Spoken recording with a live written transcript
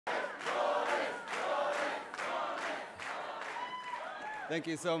Thank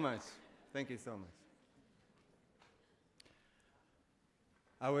you so much. Thank you so much.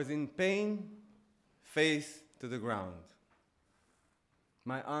 I was in pain, face to the ground.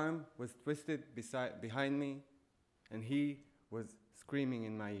 My arm was twisted behind me, and he was screaming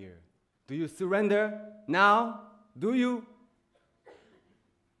in my ear. Do you surrender now? Do you?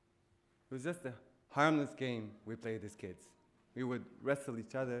 It was just a harmless game we played as kids. We would wrestle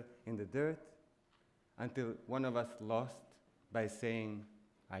each other in the dirt until one of us lost by saying,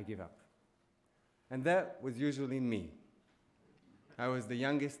 I give up. And that was usually me. I was the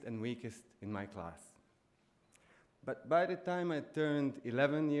youngest and weakest in my class. But by the time I turned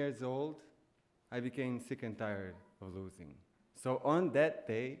 11 years old, I became sick and tired of losing. So on that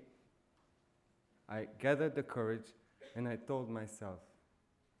day, I gathered the courage and I told myself,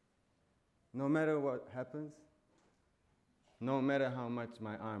 no matter what happens, no matter how much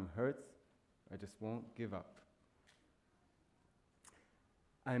my arm hurts, I just won't give up.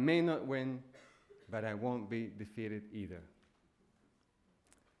 I may not win, but I won't be defeated either.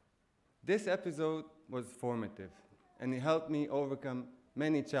 This episode was formative, and it helped me overcome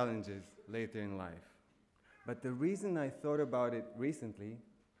many challenges later in life. But the reason I thought about it recently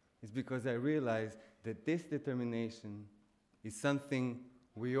is because I realized that this determination is something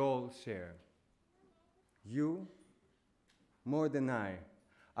we all share. You, more than I,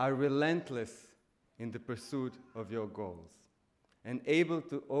 are relentless in the pursuit of your goals and able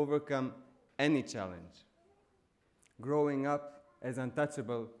to overcome any challenge. Growing up as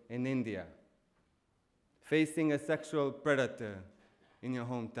untouchable in India, facing a sexual predator in your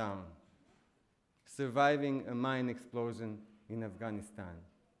hometown, surviving a mine explosion in Afghanistan.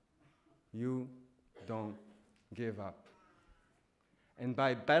 You don't give up. And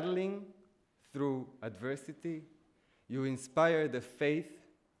by battling through adversity, you inspire the faith,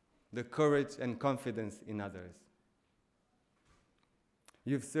 the courage, and confidence in others.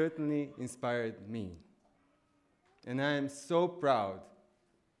 You've certainly inspired me. And I am so proud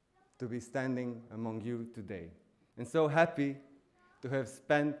to be standing among you today, and so happy to have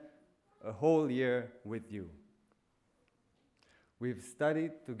spent a whole year with you. We've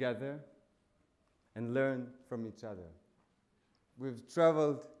studied together and learned from each other. We've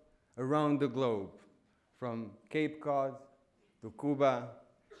traveled around the globe, from Cape Cod to Cuba,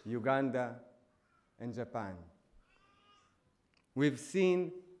 Uganda, and Japan. We've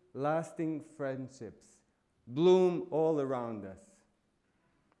seen lasting friendships bloom all around us.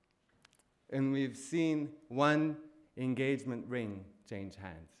 And we've seen one engagement ring change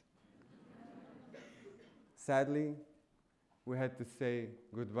hands. Sadly, we had to say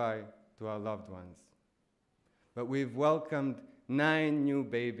goodbye to our loved ones. But we've welcomed 9 new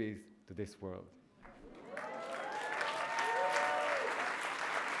babies to this world.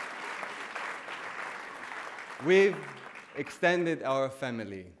 We've extended our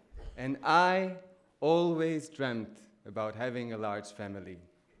family, and I always dreamt about having a large family.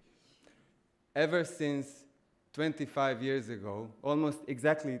 Ever since 25 years ago, almost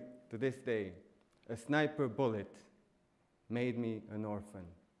exactly to this day, a sniper bullet made me an orphan.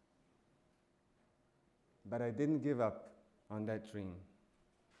 But I didn't give up on that dream.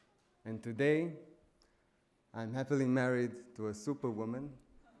 And today, I'm happily married to a superwoman.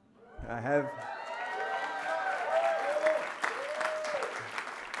 I have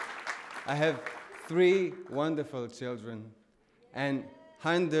 3 wonderful children and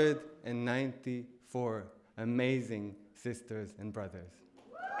 194 amazing sisters and brothers.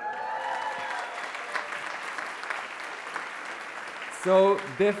 So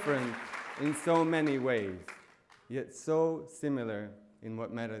different in so many ways, yet so similar in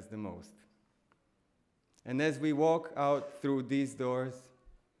what matters the most. And as we walk out through these doors,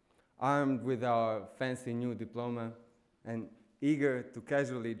 armed with our fancy new diploma and eager to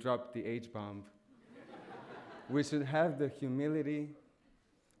casually drop the H-bomb, we should have the humility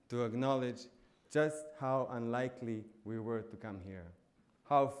to acknowledge just how unlikely we were to come here,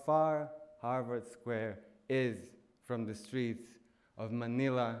 how far Harvard Square is from the streets of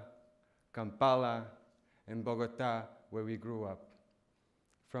Manila, Kampala, and Bogota, where we grew up,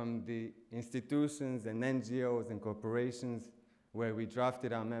 from the institutions and NGOs and corporations where we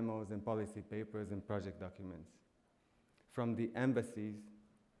drafted our memos and policy papers and project documents, from the embassies,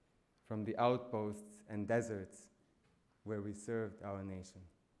 from the outposts and deserts where we served our nation.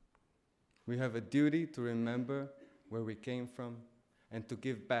 We have a duty to remember where we came from and to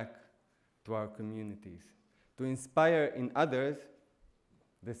give back to our communities, to inspire in others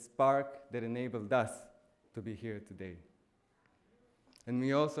the spark that enabled us to be here today. And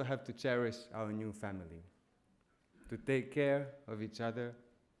we also have to cherish our new family, to take care of each other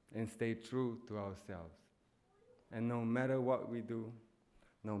and stay true to ourselves. And no matter what we do,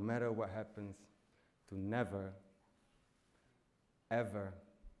 no matter what happens, to never, ever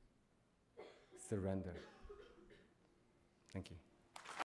surrender. Thank you.